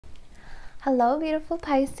Hello, beautiful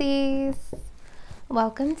Pisces.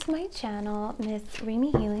 Welcome to my channel, Miss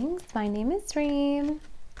Reemi Healings. My name is Reem.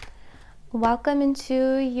 Welcome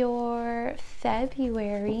into your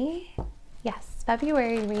February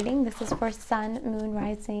reading. This is for Sun, Moon,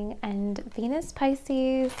 Rising, and Venus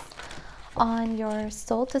Pisces on your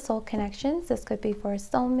soul-to-soul connections. This could be for a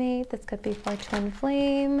soulmate. This could be for a twin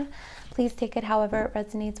flame. Please take it however it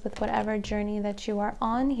resonates with whatever journey that you are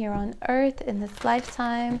on here on earth in this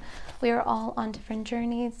lifetime. We are all on different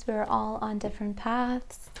journeys. We are all on different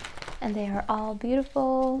paths, and they are all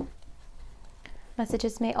beautiful.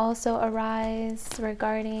 Messages may also arise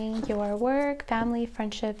regarding your work, family,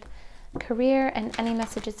 friendship, career, and any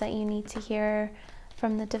messages that you need to hear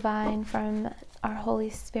from the divine, from our Holy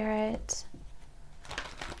Spirit,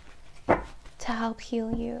 to help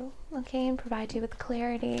heal you, okay, and provide you with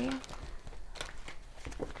clarity.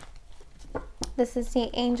 This is the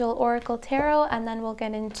Angel Oracle Tarot, and then we'll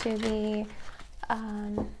get into the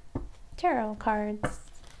tarot cards.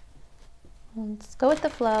 Let's go with the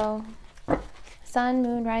flow. Sun,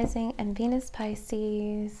 Moon, Rising, and Venus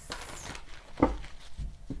Pisces.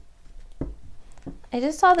 I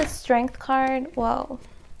just saw the Strength card. Whoa.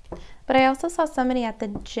 But I also saw somebody at the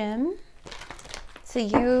gym. So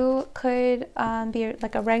you could be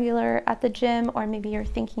like a regular at the gym, or maybe you're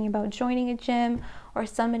thinking about joining a gym, or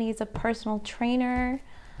somebody is a personal trainer.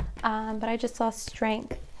 But I just saw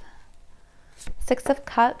strength. Six of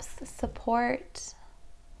Cups, support.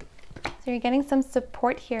 So you're getting some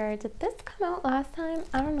support here. Did this come out last time?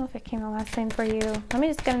 I don't know if it came out last time for you. Let me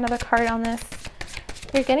just get another card on this.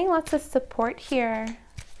 You're getting lots of support here.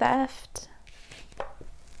 Theft.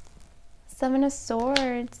 Seven of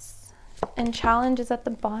Swords. And challenges at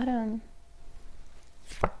the bottom.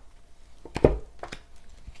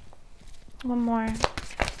 One more.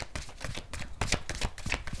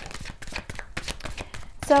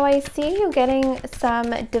 So I see you getting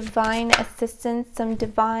some divine assistance, some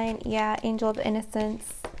divine, Angel of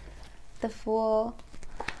Innocence, the Fool.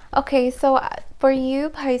 Okay, so for you,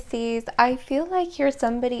 Pisces, I feel like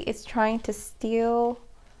somebody is trying to steal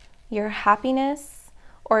your happiness,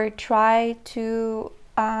 or try to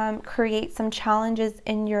create some challenges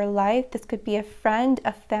in your life. This could be a friend,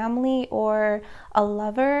 a family, or a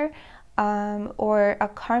lover, or a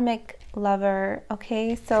karmic lover.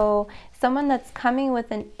 Okay, so someone that's coming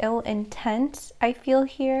with an ill intent, I feel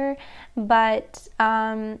here, but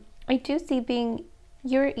I do see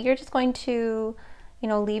you're just going to,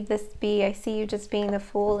 leave this be. I see you just being the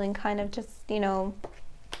Fool and kind of just,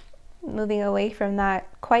 moving away from that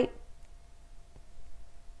quite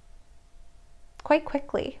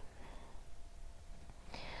quickly.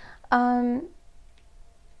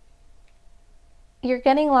 You're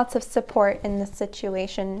getting lots of support in this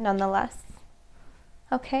situation nonetheless.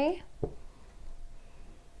 Okay?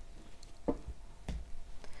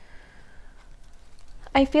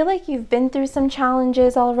 I feel like you've been through some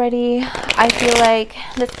challenges already. I feel like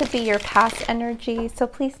this could be your past energy, so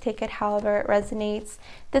please take it however it resonates.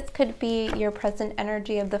 This could be your present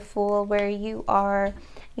energy of the Fool, where you are,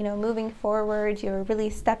 moving forward. You're really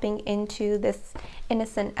stepping into this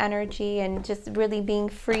innocent energy and just really being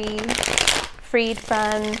freed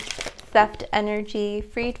from theft energy,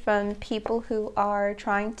 freed from people who are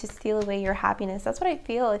trying to steal away your happiness. That's what I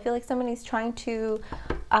feel. I feel like somebody's trying to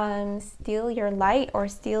steal your light or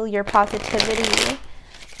steal your positivity.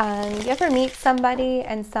 You ever meet somebody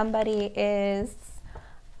and somebody is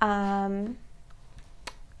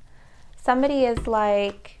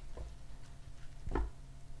like,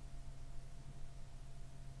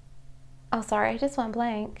 oh, sorry, I just went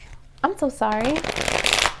blank. I'm so sorry.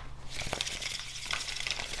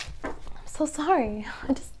 So sorry,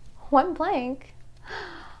 I just went blank.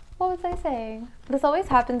 What was I saying? This always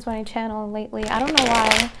happens when I channel lately. I don't know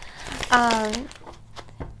why.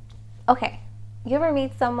 Okay, you ever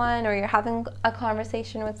meet someone, or you're having a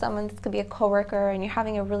conversation with someone? This could be a coworker, and you're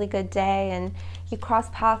having a really good day, and you cross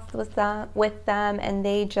paths with them, and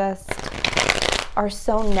they just are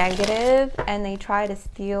so negative, and they try to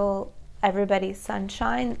steal everybody's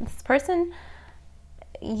sunshine. This person,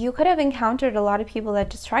 you could have encountered a lot of people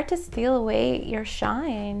that just tried to steal away your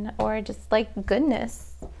shine, or just like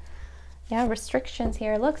goodness. Yeah, restrictions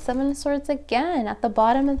here. Look, Seven of Swords again at the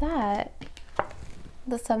bottom of that.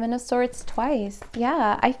 The Seven of Swords twice.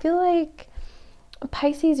 Yeah, I feel like,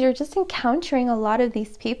 Pisces, you're just encountering a lot of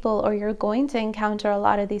these people, or you're going to encounter a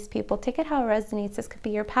lot of these people. Take it how it resonates. This could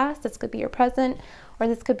be your past, this could be your present, or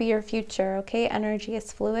this could be your future, okay? Energy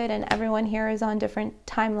is fluid, and everyone here is on different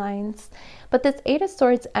timelines. But this Eight of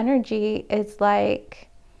Swords energy is like,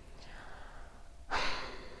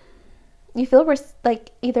 You feel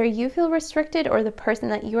like either you feel restricted or the person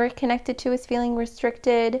that you are connected to is feeling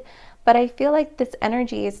restricted. But I feel like this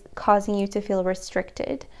energy is causing you to feel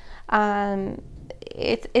restricted.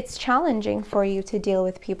 It's challenging for you to deal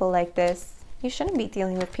with people like this. You shouldn't be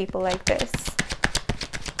dealing with people like this.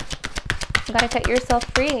 You gotta cut yourself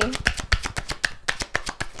free.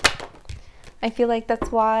 I feel like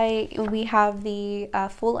that's why we have the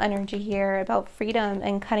Fool energy here about freedom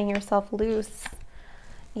and cutting yourself loose.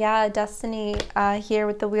 Yeah, destiny here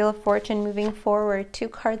with the Wheel of Fortune, moving forward. 2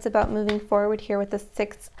 cards about moving forward here with the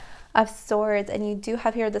 6 of Swords. And you do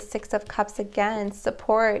have here the 6 of Cups again,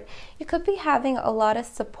 support. You could be having a lot of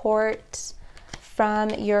support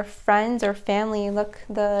from your friends or family. Look,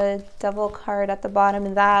 the Devil card at the bottom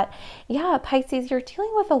of that. Yeah, Pisces, you're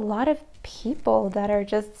dealing with a lot of people that are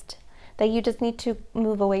just, that you just need to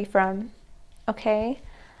move away from, okay?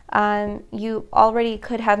 You already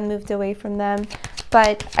could have moved away from them.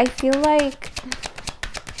 But I feel like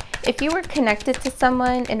if you were connected to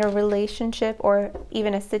someone in a relationship or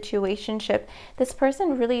even a situationship, this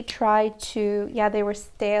person really tried to, yeah, they were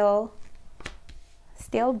stale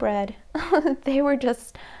bread. They were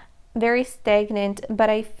just very stagnant. But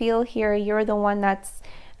I feel here you're the one that's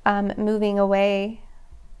moving away.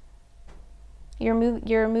 You're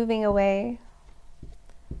moving away.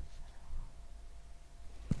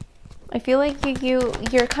 I feel like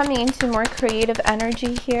you're coming into more creative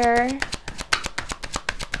energy here.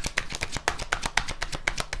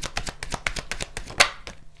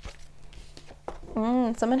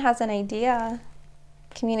 Someone has an idea.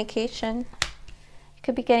 Communication. You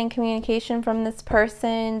could be getting communication from this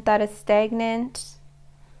person that is stagnant.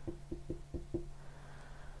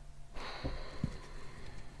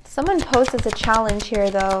 Someone poses a challenge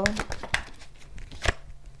here, though.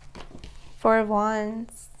 4 of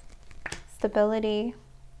Wands. Stability.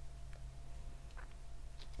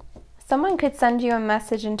 Someone could send you a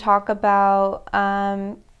message and talk about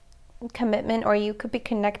commitment, or you could be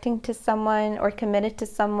connecting to someone or committed to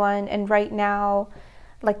someone, and right now,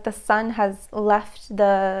 like, the sun has left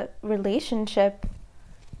the relationship.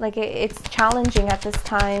 Like, it's challenging at this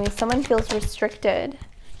time. Someone feels restricted.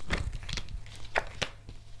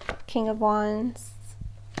 King of Wands,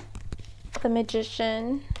 the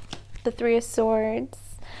Magician, the 3 of Swords.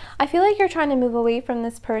 I feel like you're trying to move away from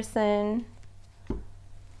this person.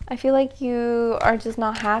 I feel like you are just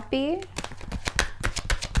not happy.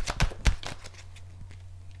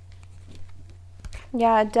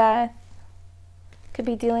 Yeah, Death. Could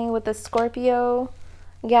be dealing with a Scorpio.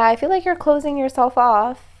 Yeah, I feel like you're closing yourself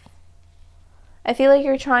off. I feel like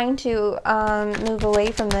you're trying to move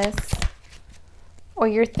away from this. Or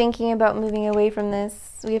you're thinking about moving away from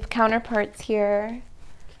this. We have counterparts here.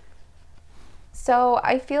 So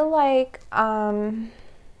I feel like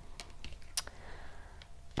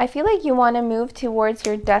you want to move towards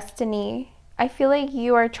your destiny. I feel like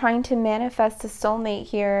you are trying to manifest a soulmate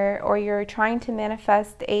here, or you're trying to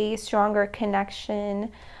manifest a stronger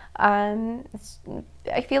connection. I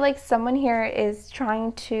feel like someone here is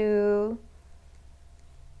trying to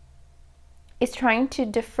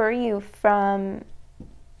defer you from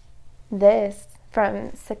this,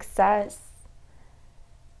 from success.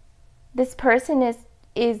 This person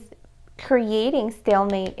is creating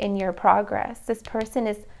stalemate in your progress. This person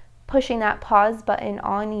is pushing that pause button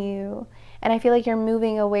on you. And I feel like you're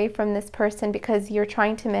moving away from this person because you're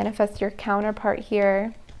trying to manifest your counterpart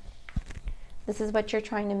here. This is what you're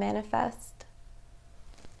trying to manifest.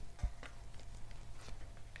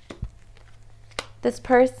 This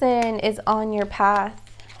person is on your path.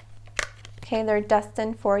 Okay, they're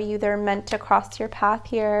destined for you. They're meant to cross your path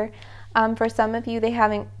here. For some of you, they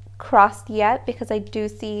haven't crossed yet, because I do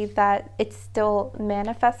see that it's still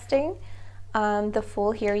manifesting. The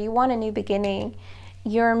Fool here, you want a new beginning.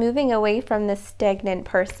 You're moving away from this stagnant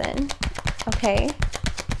person. Okay.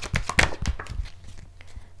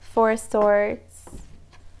 4 of Swords.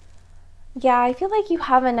 Yeah, I feel like you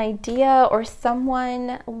have an idea, or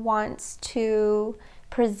someone wants to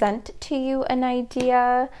present to you an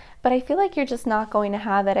idea, but I feel like you're just not going to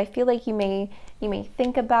have it. I feel like you may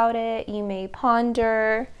think about it, you may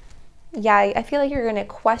ponder. Yeah, I feel like you're going to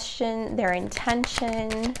question their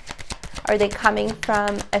intention. Are they coming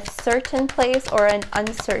from a certain place or an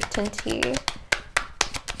uncertainty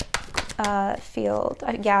field?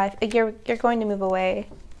 Yeah, you're going to move away.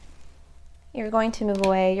 You're going to move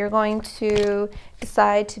away. You're going to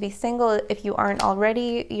decide to be single if you aren't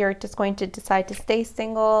already. You're just going to decide to stay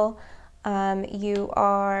single. You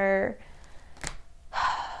are...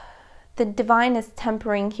 The divine is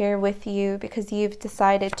tempering here with you because you've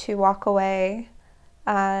decided to walk away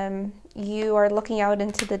You are looking out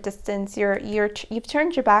into the distance. You've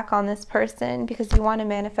turned your back on this person because you want to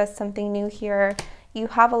manifest something new here. You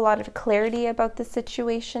have a lot of clarity about the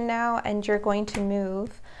situation now, and you're going to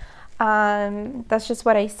move. That's just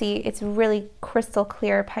what I see. It's really crystal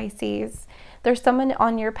clear, Pisces. There's someone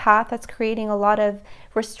on your path that's creating a lot of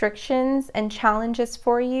restrictions and challenges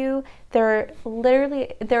for you. They're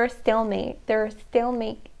a stalemate. They're a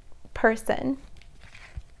stalemate person.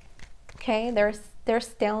 Okay, they're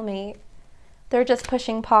stalemate. They're just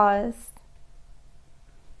pushing pause.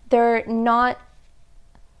 They're not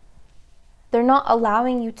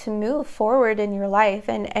allowing you to move forward in your life,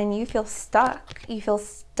 and you feel stuck. You feel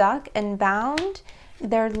stuck and bound.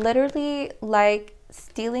 They're literally like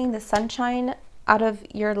stealing the sunshine out of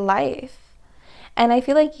your life. And I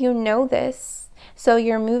feel like you know this. So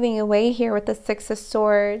you're moving away here with the Six of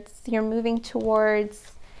Swords. You're moving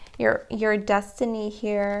towards your destiny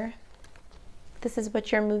here. This is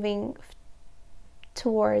what you're moving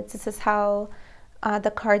towards. This is how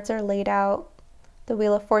the cards are laid out. The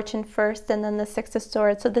Wheel of Fortune first, and then the Six of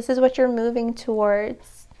Swords. So this is what you're moving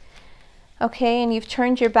towards. Okay, and you've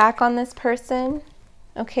turned your back on this person.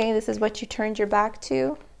 Okay, this is what you turned your back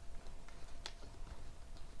to.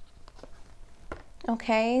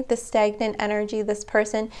 Okay, the stagnant energy, this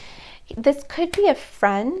person. This could be a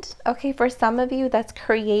friend. Okay, for some of you, that's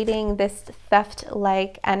creating this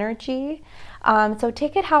theft-like energy. So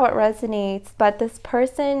take it how it resonates, but this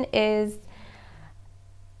person is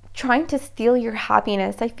trying to steal your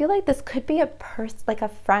happiness. I feel like this could be a person, like a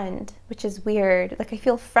friend, which is weird. Like I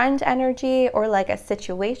feel friend energy, or like a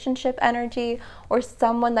situationship energy, or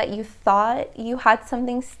someone that you thought you had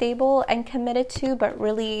something stable and committed to, but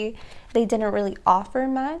really they didn't really offer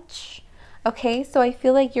much. Okay, so I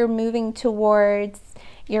feel like you're moving towards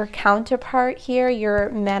your counterpart here. You're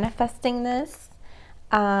manifesting this.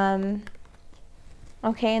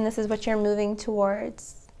 Okay, and this is what you're moving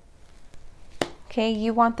towards. Okay,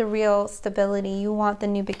 you want the real stability. You want the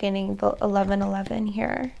new beginning, the 1111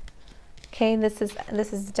 here. Okay, this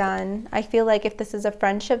is done. I feel like if this is a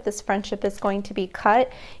friendship, this friendship is going to be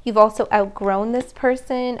cut. You've also outgrown this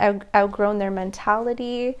person, outgrown their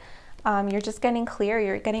mentality. You're just getting clear.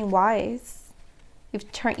 You're getting wise.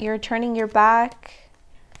 You're turning your back.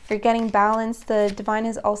 You're getting balanced. The divine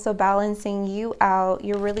is also balancing you out.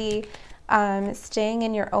 You're really staying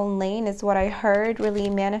in your own lane is what I heard, really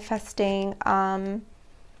manifesting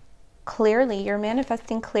clearly. You're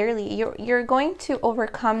manifesting clearly. You're going to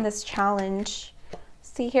overcome this challenge.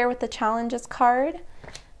 See here with the challenges card,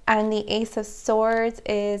 and the Ace of Swords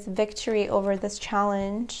is victory over this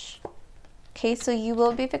challenge. Okay, so you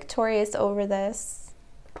will be victorious over this.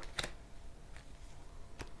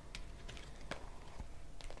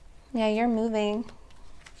 Yeah, you're moving.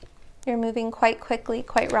 You're moving quite quickly,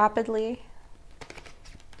 quite rapidly.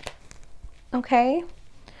 Okay.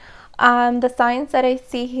 The signs that I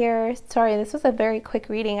see here, sorry, this was a very quick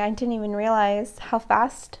reading. I didn't even realize how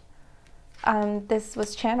fast this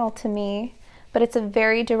was channeled to me, but it's a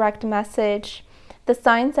very direct message. The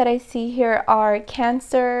signs that I see here are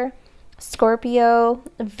Cancer, Scorpio,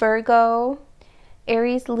 Virgo,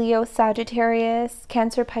 Aries, Leo, Sagittarius,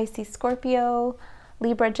 Cancer, Pisces, Scorpio,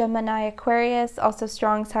 Libra, Gemini, Aquarius, also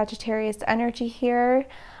strong Sagittarius energy here.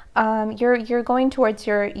 You're going towards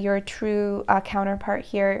your true counterpart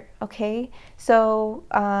here, okay? So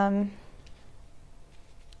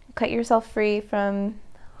cut yourself free from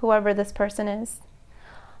whoever this person is.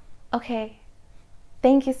 Okay.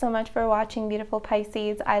 Thank you so much for watching, beautiful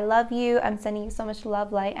Pisces. I love you. I'm sending you so much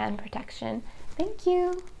love, light, and protection. Thank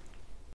you.